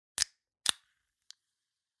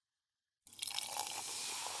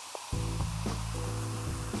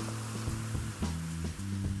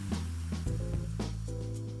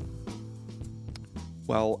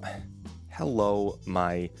Well, hello,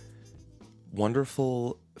 my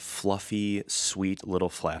wonderful, fluffy, sweet little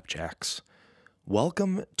flapjacks.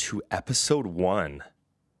 Welcome to episode 1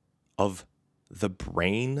 of the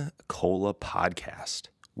Brain Cola podcast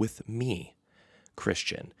with me,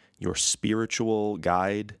 Christian, your spiritual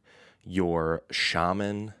guide, your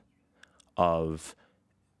shaman of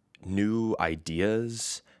new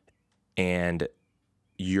ideas, and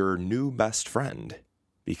your new best friend,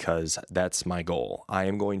 because that's my goal. I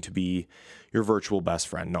am going to be your virtual best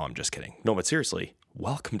friend. No, I'm just kidding. No, but seriously,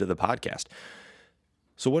 welcome to the podcast.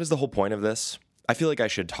 So what is the whole point of this? I feel like I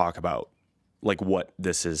should talk about what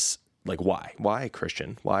this is, why? Why,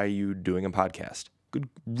 Christian? Why are you doing a podcast?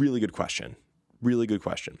 Really good question. Really good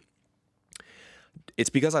question.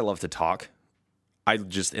 It's because I love to talk.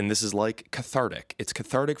 And this is cathartic. It's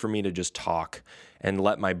cathartic for me to just talk and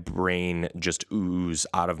let my brain just ooze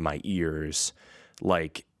out of my ears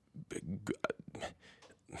like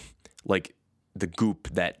the goop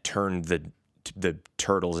that turned the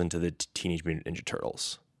turtles into the Teenage Mutant Ninja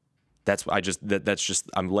Turtles.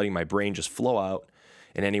 I'm letting my brain just flow out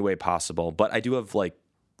in any way possible. But I do have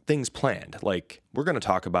things planned. We're going to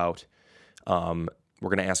talk about, we're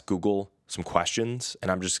going to ask Google some questions,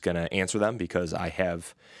 and I'm just going to answer them because I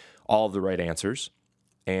have all of the right answers.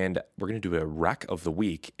 And we're going to do a rec of the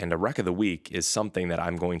week. And a rec of the week is something that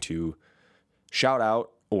I'm going to shout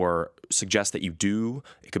out or suggest that you do.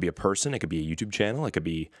 It could be a person, it could be a YouTube channel, it could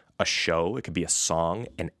be a show, it could be a song,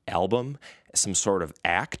 an album, some sort of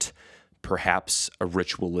act, perhaps a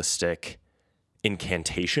ritualistic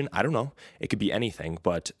incantation. I don't know. It could be anything,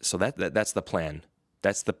 but so that's the plan.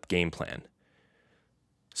 That's the game plan.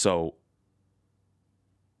 So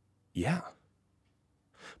yeah.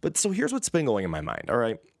 But so here's what's been going in my mind, all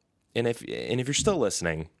right? And if you're still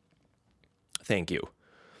listening, thank you.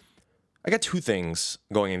 I got two things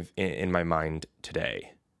going in my mind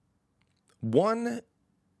today. One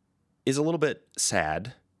is a little bit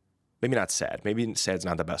sad. Maybe not sad. Maybe sad's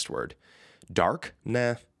not the best word. Dark?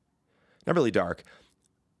 Nah. Not really dark.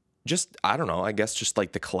 Just, I don't know, I guess just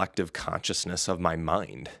the collective consciousness of my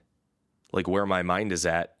mind. Where my mind is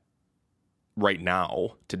at right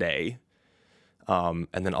now, today. And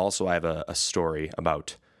then also I have a story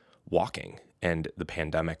about walking and the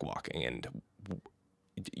pandemic walking. And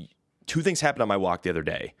two things happened on my walk the other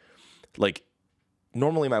day.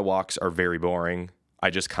 Normally my walks are very boring. I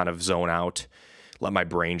just kind of zone out, let my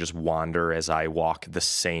brain just wander as I walk the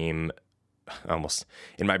same, almost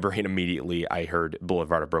in my brain immediately I heard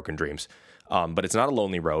Boulevard of Broken Dreams. But it's not a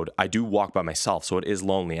lonely road. I do walk by myself, so it is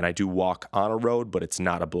lonely. And I do walk on a road, but it's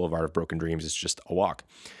not a Boulevard of Broken Dreams. It's just a walk.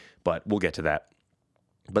 But we'll get to that.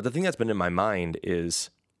 But the thing that's been in my mind is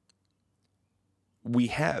we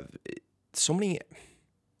have so many...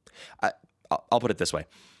 I'll put it this way.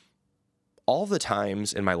 All the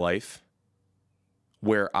times in my life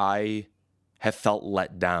where I have felt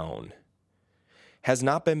let down has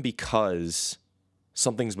not been because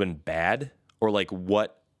something's been bad or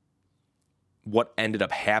what ended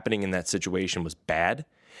up happening in that situation was bad.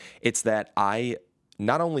 It's that I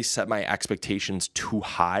not only set my expectations too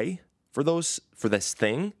high for this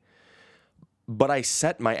thing, but I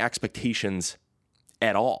set my expectations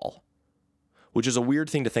at all, which is a weird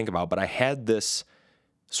thing to think about. But I had this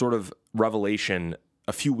sort of revelation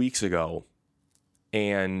a few weeks ago,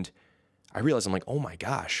 and I realized I'm oh my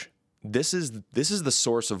gosh, this is the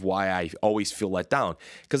source of why I always feel let down.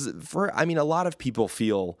 Because a lot of people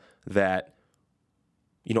feel that,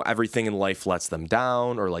 everything in life lets them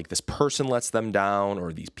down, or this person lets them down,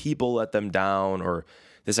 or these people let them down, or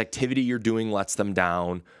this activity you're doing lets them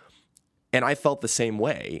down. And I felt the same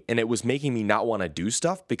way. And it was making me not want to do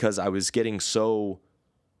stuff because I was getting so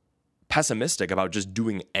pessimistic about just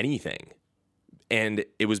doing anything. And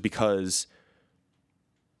it was because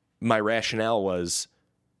my rationale was,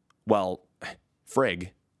 well,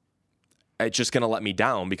 frig, it's just going to let me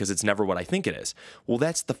down because it's never what I think it is. Well,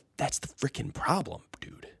 that's the freaking problem,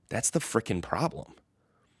 dude. That's the freaking problem.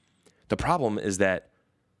 The problem is that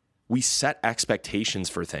we set expectations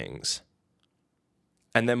for things.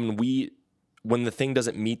 And then when the thing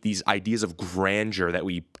doesn't meet these ideas of grandeur that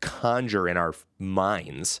we conjure in our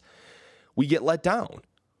minds, we get let down.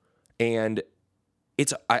 And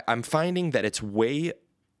I'm finding that it's way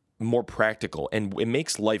more practical and it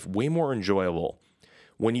makes life way more enjoyable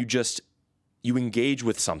when you engage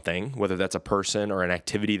with something, whether that's a person or an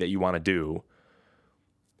activity that you want to do.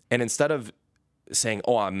 And instead of saying,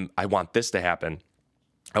 oh, I want this to happen,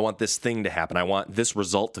 I want this thing to happen, I want this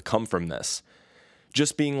result to come from this,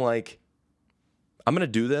 just being I'm going to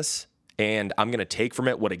do this and I'm going to take from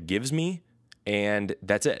it what it gives me, and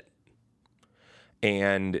that's it.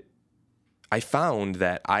 And I found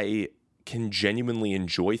that I can genuinely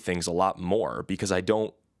enjoy things a lot more because I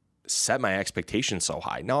don't set my expectations so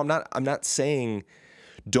high. Now, I'm not saying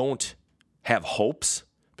don't have hopes,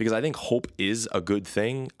 because I think hope is a good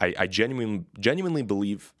thing. I genuinely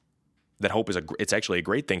believe that hope it's actually a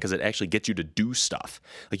great thing, because it actually gets you to do stuff.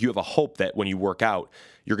 Like, you have a hope that when you work out,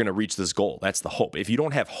 you're going to reach this goal. That's the hope. If you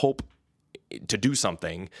don't have hope to do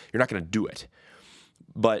something, you're not going to do it.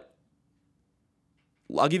 But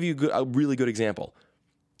I'll give you a really good example.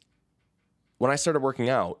 When I started working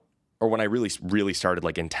out, or when I really started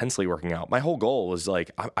like intensely working out, my whole goal was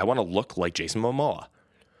like, I want to look like Jason Momoa.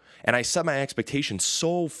 And I set my expectations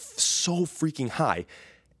so freaking high.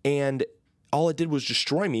 And all it did was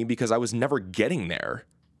destroy me, because I was never getting there.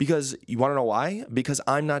 Because you want to know why? Because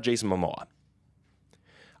I'm not Jason Momoa.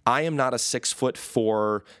 I am not a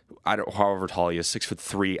 6'4", however tall he is,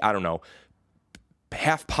 6'3", I don't know,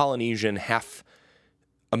 half Polynesian, half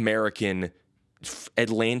American,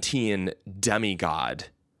 Atlantean demigod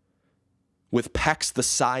with pecs the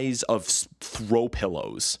size of throw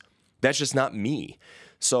pillows. That's just not me.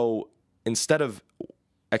 So instead of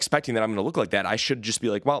expecting that I'm going to look like that, I should just be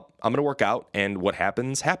like, well, I'm going to work out, and what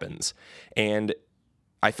happens, happens. And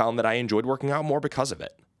I found that I enjoyed working out more because of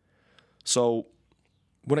it. So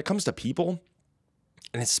when it comes to people,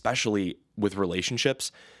 and especially with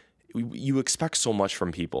relationships, you expect so much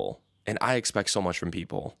from people, and I expect so much from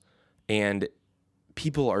people, and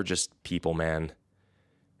people are just people, man.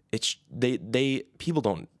 It's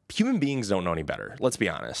human beings don't know any better. Let's be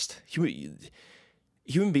honest.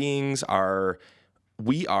 Human beings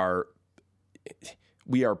we are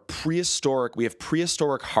prehistoric. We have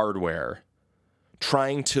prehistoric hardware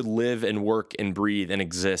trying to live and work and breathe and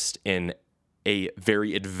exist in a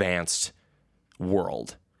very advanced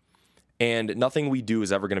world. And nothing we do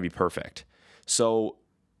is ever going to be perfect. So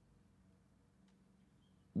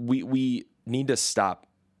we need to stop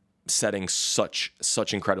setting such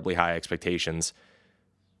incredibly high expectations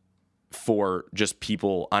for just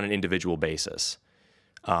people on an individual basis.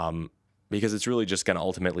 Because it's really just going to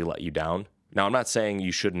ultimately let you down. Now, I'm not saying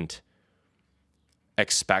you shouldn't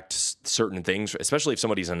expect certain things, especially if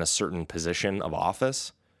somebody's in a certain position of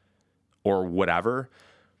office or whatever.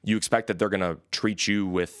 You expect that they're going to treat you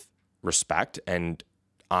with respect and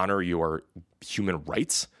honor your human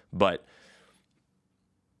rights. But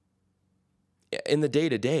in the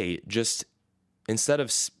day-to-day, just instead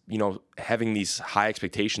of, having these high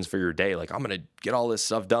expectations for your day, like, I'm going to get all this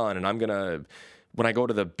stuff done, and I'm going to, when I go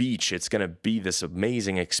to the beach, it's going to be this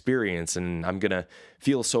amazing experience, and I'm going to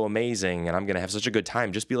feel so amazing, and I'm going to have such a good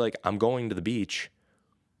time. Just be like, I'm going to the beach,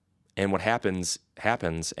 and what happens,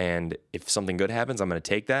 happens. And if something good happens, I'm going to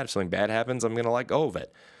take that. If something bad happens, I'm going to let go of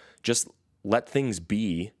it. Just let things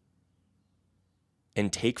be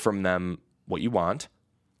and take from them what you want.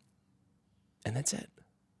 And that's it.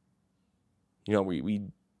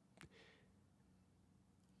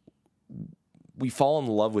 We fall in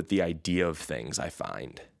love with the idea of things, I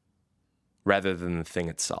find, rather than the thing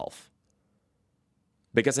itself.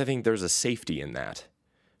 Because I think there's a safety in that.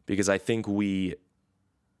 Because I think we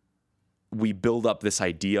build up this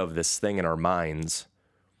idea of this thing in our minds,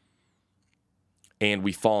 and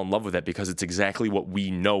we fall in love with it because it's exactly what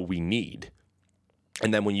we know we need.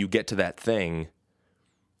 And then when you get to that thing,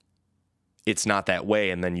 it's not that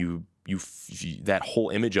way, and then you that whole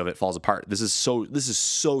image of it falls apart. This is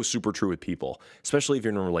so super true with people, especially if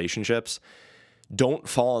you're in relationships. Don't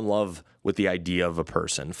fall in love with the idea of a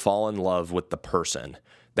person. Fall in love with the person.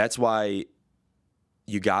 That's why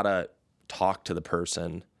you gotta talk to the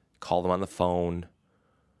person, call them on the phone,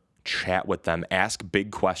 chat with them, ask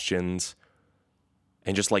big questions,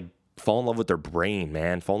 and just like fall in love with their brain,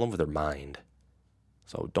 man. Fall in love with their mind.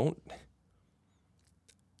 So don't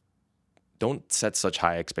set such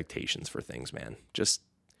high expectations for things, man. Just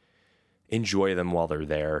enjoy them while they're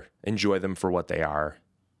there. Enjoy them for what they are.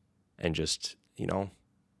 And just,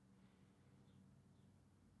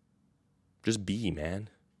 just be, man.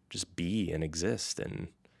 Just be and exist and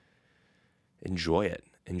enjoy it.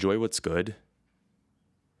 Enjoy what's good.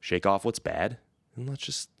 Shake off what's bad. And let's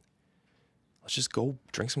just go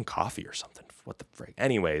drink some coffee or something. What the frick?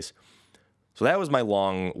 Anyways, so that was my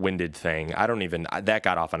long-winded thing. That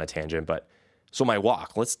got off on a tangent, but so my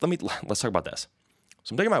walk, let's talk about this.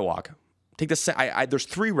 So I'm taking my walk. There's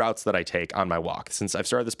 3 routes that I take on my walk. Since I've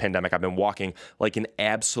started this pandemic, I've been walking like an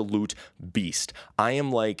absolute beast. I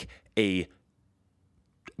am like a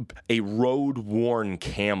road-worn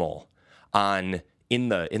camel in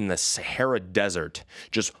the Sahara Desert,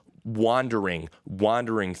 just wandering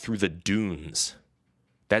through the dunes.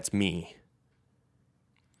 That's me.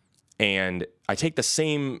 And I take the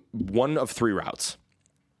same one of 3 routes.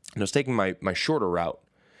 And I was taking my shorter route.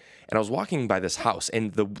 And I was walking by this house,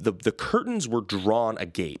 and the curtains were drawn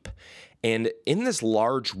agape. And in this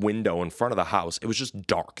large window in front of the house, it was just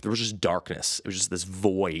dark. There was just darkness. It was just this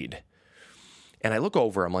void. And I look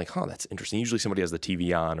over, I'm like, oh, that's interesting. Usually somebody has the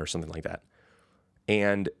TV on or something like that.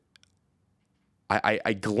 And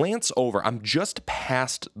I glance over. I'm just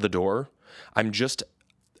past the door. I'm just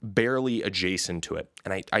barely adjacent to it.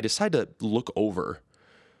 And I decide to look over.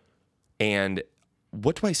 And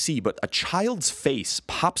what do I see? But a child's face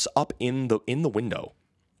pops up in the window.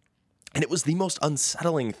 And it was the most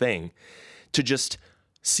unsettling thing to just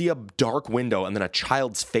see a dark window and then a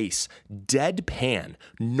child's face, deadpan,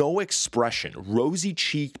 no expression, rosy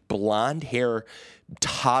cheek, blonde hair,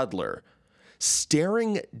 toddler,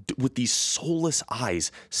 staring with these soulless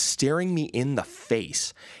eyes, staring me in the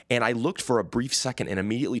face. And I looked for a brief second and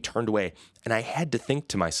immediately turned away. And I had to think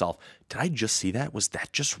to myself, did I just see that? Was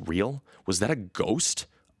that just real? Was that a ghost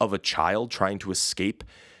of a child trying to escape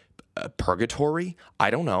purgatory?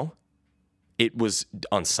 I don't know. It was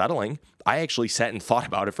unsettling. I actually sat and thought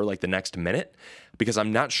about it for like the next minute because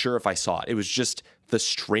I'm not sure if I saw it. It was just the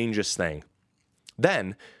strangest thing.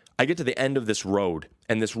 Then I get to the end of this road,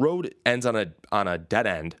 and this road ends on a dead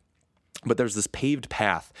end, but there's this paved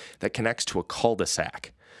path that connects to a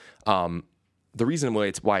cul-de-sac. The reason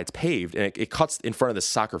why it's paved, and it cuts in front of the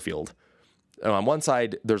soccer field. On one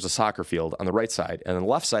side, there's a soccer field on the right side, and on the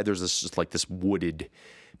left side, there's this wooded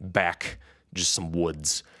back, just some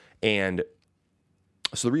woods. And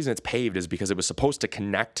so the reason it's paved is because it was supposed to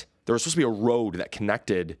connect. There was supposed to be a road that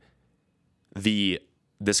connected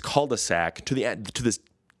this cul-de-sac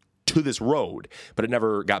to this road, but it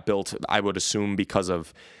never got built. I would assume because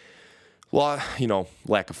of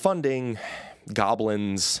lack of funding,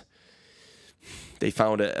 goblins. They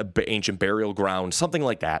found an ancient burial ground, something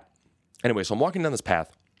like that. Anyway, so I'm walking down this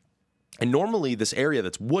path, and normally this area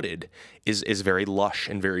that's wooded is very lush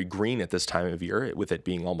and very green at this time of year, with it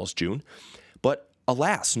being almost June. But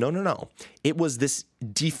alas, no. It was this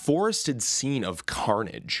deforested scene of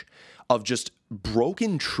carnage, of just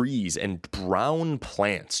broken trees and brown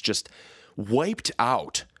plants just wiped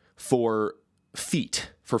out for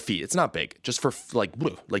feet. It's not big, just for like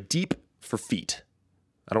deep for feet.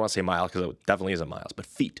 I don't want to say miles because it definitely isn't miles, but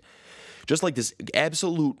feet. Just like this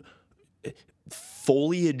absolute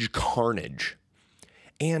foliage carnage.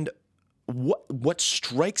 And what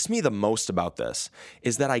strikes me the most about this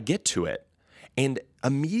is that I get to it, and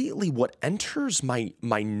immediately what enters my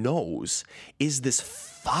nose is this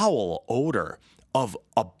foul odor of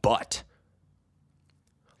a butt.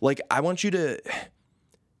 Like, I want you to,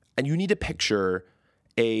 and you need to picture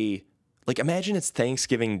imagine it's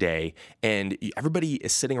Thanksgiving Day and everybody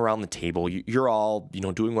is sitting around the table. You're all,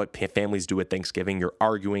 doing what families do at Thanksgiving. You're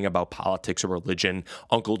arguing about politics or religion.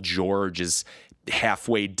 Uncle George is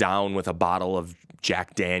halfway down with a bottle of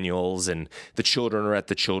Jack Daniels, and the children are at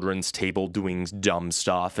the children's table doing dumb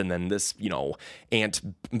stuff. And then this,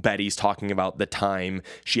 Aunt Betty's talking about the time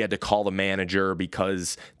she had to call the manager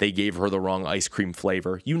because they gave her the wrong ice cream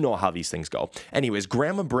flavor. You know how these things go. Anyways,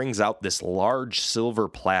 Grandma brings out this large silver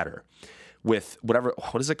platter with what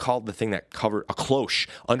is it called? The thing that covered a cloche,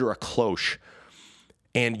 under a cloche.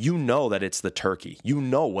 And you know that it's the turkey. You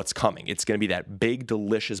know what's coming. It's going to be that big,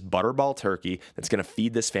 delicious butterball turkey that's going to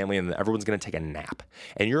feed this family, and everyone's going to take a nap.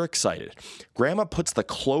 And you're excited. Grandma puts the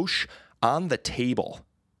cloche on the table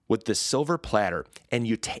with this silver platter, and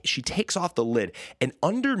she takes off the lid. And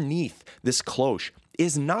underneath this cloche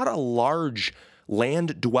is not a large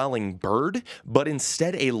land-dwelling bird, but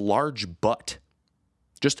instead a large butt.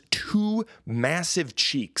 Just two massive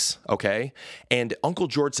cheeks, okay? And Uncle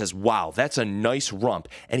George says, wow, that's a nice rump.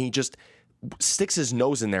 And he just sticks his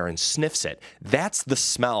nose in there and sniffs it. That's the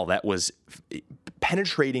smell that was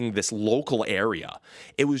penetrating this local area.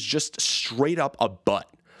 It was just straight up a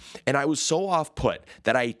butt. And I was so off put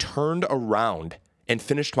that I turned around and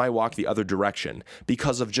finished my walk the other direction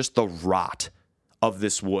because of just the rot of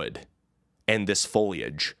this wood and this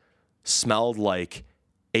foliage. Smelled like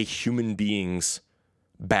a human being's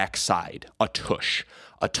backside, a tush,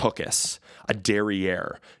 a tuchus, a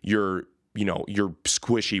derriere, your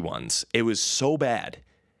squishy ones. It was so bad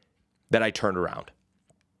that I turned around.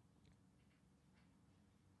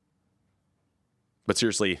 But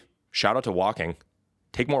seriously, shout out to walking.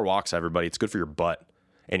 Take more walks, everybody. It's good for your butt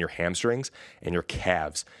and your hamstrings and your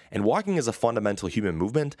calves. And walking is a fundamental human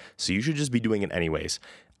movement, so you should just be doing it anyways.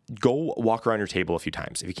 Go walk around your table a few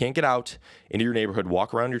times. If you can't get out into your neighborhood,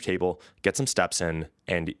 walk around your table, get some steps in,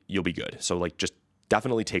 and you'll be good. So just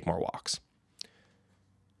definitely take more walks.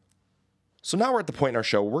 So now we're at the point in our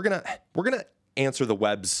show, we're gonna answer the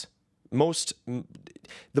web's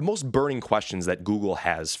the most burning questions that Google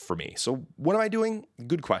has for me. So what am I doing?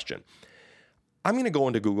 Good question. I'm going to go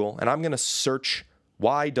into Google and I'm going to search,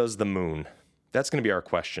 why does the moon? That's going to be our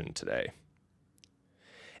question today.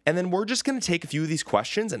 And then we're just going to take a few of these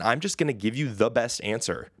questions and I'm just going to give you the best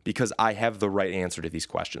answer because I have the right answer to these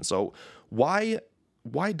questions. So why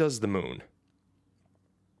does the moon?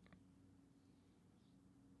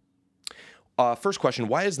 First question,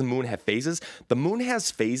 why does the moon have phases? The moon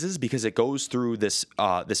has phases because it goes through this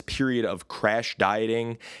period of crash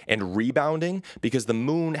dieting and rebounding because the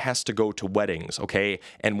moon has to go to weddings, okay?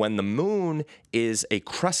 And when the moon is a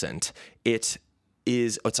crescent, it's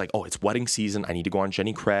like, oh, it's wedding season. I need to go on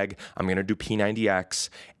Jenny Craig. I'm going to do P90X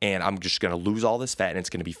and I'm just going to lose all this fat and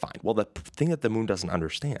it's going to be fine. Well, the thing that the moon doesn't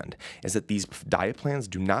understand is that these diet plans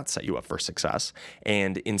do not set you up for success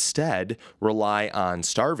and instead rely on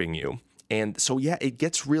starving you. And so, yeah, it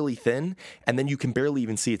gets really thin and then you can barely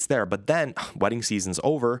even see it's there. But then wedding season's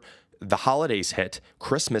over. The holidays hit,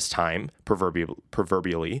 Christmas time,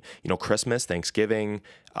 proverbially, Christmas, Thanksgiving,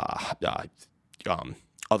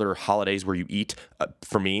 other holidays where you eat,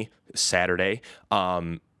 for me, Saturday,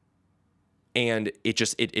 and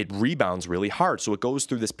it rebounds really hard. So it goes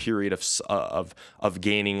through this period of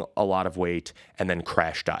gaining a lot of weight and then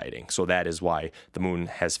crash dieting. So that is why the moon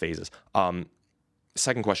has phases.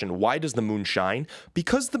 Second question, why does the moon shine?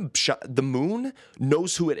 Because the moon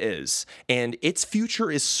knows who it is, and its future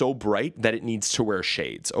is so bright that it needs to wear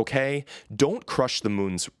shades, okay? Don't crush the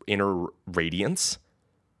moon's inner radiance.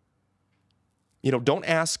 Don't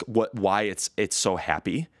ask why it's so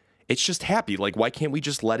happy. It's just happy. Like, why can't we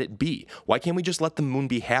just let it be? Why can't we just let the moon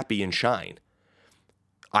be happy and shine?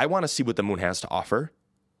 I want to see what the moon has to offer.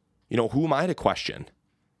 Who am I to question?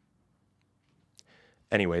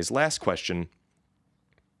 Anyways, last question.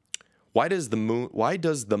 Why does the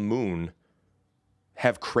moon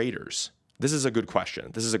have craters? This is a good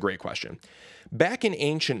question. This is a great question. Back in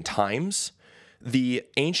ancient times, the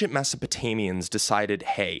ancient Mesopotamians decided,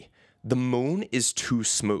 hey, the moon is too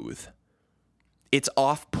smooth. It's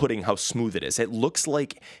off-putting how smooth it is. It looks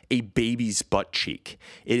like a baby's butt cheek.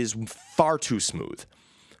 It is far too smooth.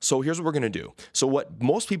 So here's what we're going to do. So what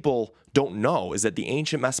most people don't know is that the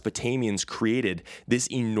ancient Mesopotamians created this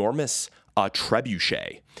enormous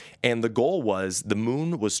trebuchet. And the goal was the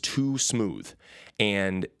moon was too smooth.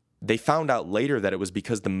 And they found out later that it was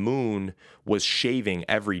because the moon was shaving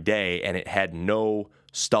every day and it had no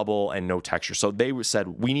stubble and no texture. So they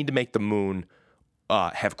said, we need to make the moon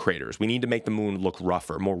have craters. We need to make the moon look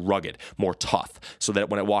rougher, more rugged, more tough, so that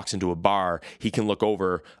when it walks into a bar, he can look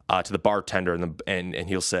over to the bartender and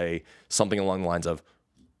he'll say something along the lines of,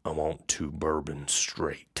 I want 2 bourbons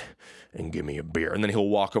straight and give me a beer. And then he'll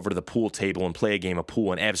walk over to the pool table and play a game of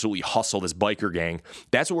pool and absolutely hustle this biker gang.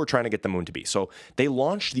 That's what we're trying to get the moon to be. So they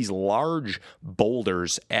launched these large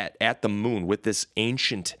boulders at the moon with this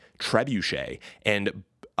ancient trebuchet and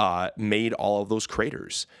made all of those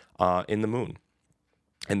craters in the moon.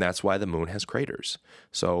 And that's why the moon has craters.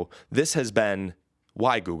 So this has been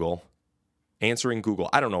Why Google? Answering Google.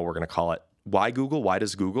 I don't know what we're going to call it. Why Google? Why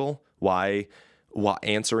does Google? Why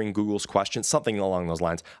answering Google's questions? Something along those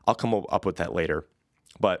lines. I'll come up with that later.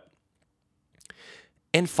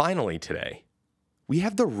 And finally today, we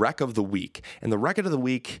have the Rec of the Week. And the Rec of the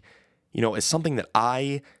Week, is something that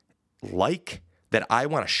I like, that I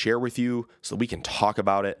want to share with you so that we can talk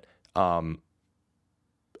about it. And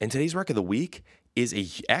today's Rec of the Week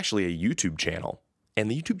is actually a YouTube channel.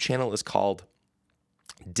 And the YouTube channel is called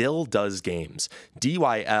Dill Does Games.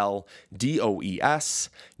 DYLDOES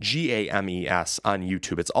GAMES on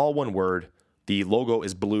YouTube. It's all one word. The logo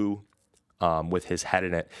is blue with his head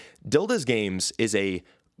in it. Dill Does Games is a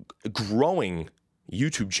growing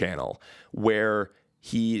YouTube channel where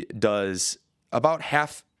he does about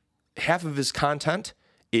half of his content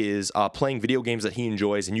is playing video games that he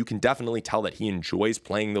enjoys, and you can definitely tell that he enjoys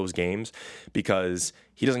playing those games because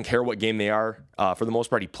he doesn't care what game they are. For the most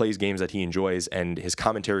part, he plays games that he enjoys, and his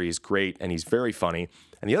commentary is great, and he's very funny.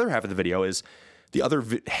 And the other half of the video is, the other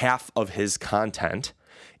half of his content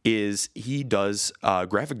is he does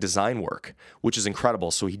graphic design work, which is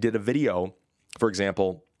incredible. So he did a video, for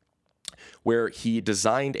example, where he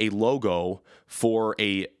designed a logo for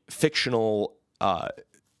a fictional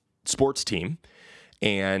sports team.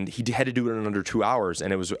 And he had to do it in under 2 hours,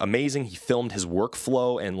 and it was amazing. He filmed his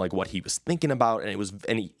workflow and like what he was thinking about,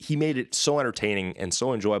 and he made it so entertaining and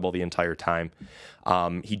so enjoyable the entire time.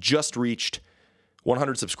 He just reached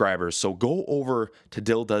 100 subscribers, so go over to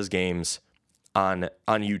Dill Does Games on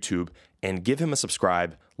YouTube and give him a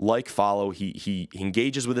subscribe, follow. He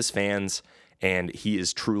engages with his fans, and he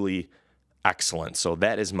is truly Excellent. So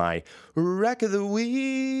that is my Rec of the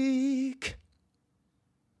Week.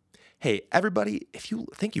 Hey, everybody,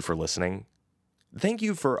 thank you for listening. Thank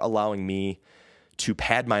you for allowing me to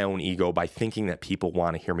pad my own ego by thinking that people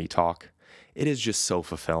want to hear me talk. It is just so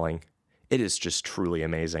fulfilling. It is just truly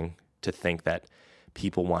amazing to think that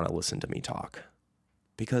people want to listen to me talk,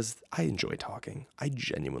 because I enjoy talking. I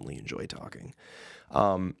genuinely enjoy talking.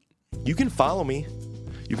 You can follow me.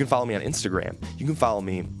 You can follow me on Instagram. You can follow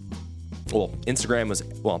me.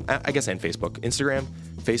 Instagram I guess, and Facebook. Instagram,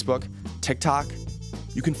 Facebook, TikTok.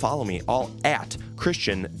 You can follow me all at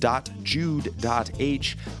christian.jude.h.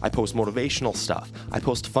 I post motivational stuff. I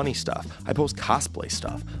post funny stuff. I post cosplay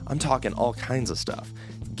stuff. I'm talking all kinds of stuff.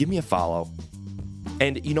 Give me a follow.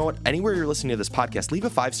 And you know what? Anywhere you're listening to this podcast, leave a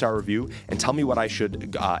 5-star review and tell me what I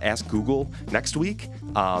should ask Google next week.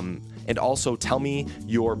 And also tell me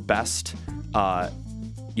your best,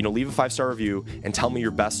 leave a 5-star review and tell me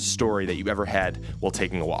your best story that you ever had while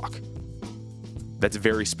taking a walk. That's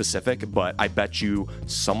very specific, but I bet you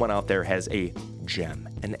someone out there has a gem,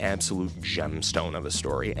 an absolute gemstone of a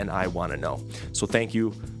story, and I want to know. So thank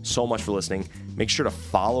you so much for listening. Make sure to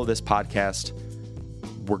follow this podcast.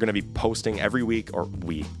 We're going to be posting every week,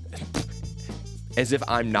 as if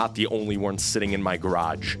I'm not the only one sitting in my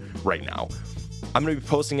garage right now. I'm going to be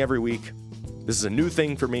posting every week. This is a new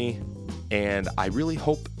thing for me, and I really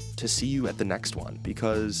hope to see you at the next one,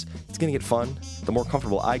 because it's going to get fun. The more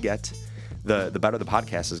comfortable I get, the better the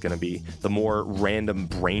podcast is going to be. The more random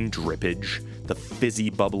brain drippage, the fizzy,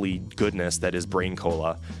 bubbly goodness that is Brain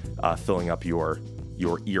Cola filling up your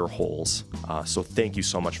ear holes. So thank you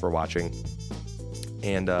so much for watching.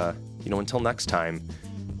 And, until next time,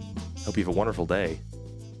 hope you have a wonderful day.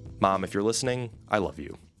 Mom, if you're listening, I love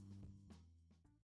you.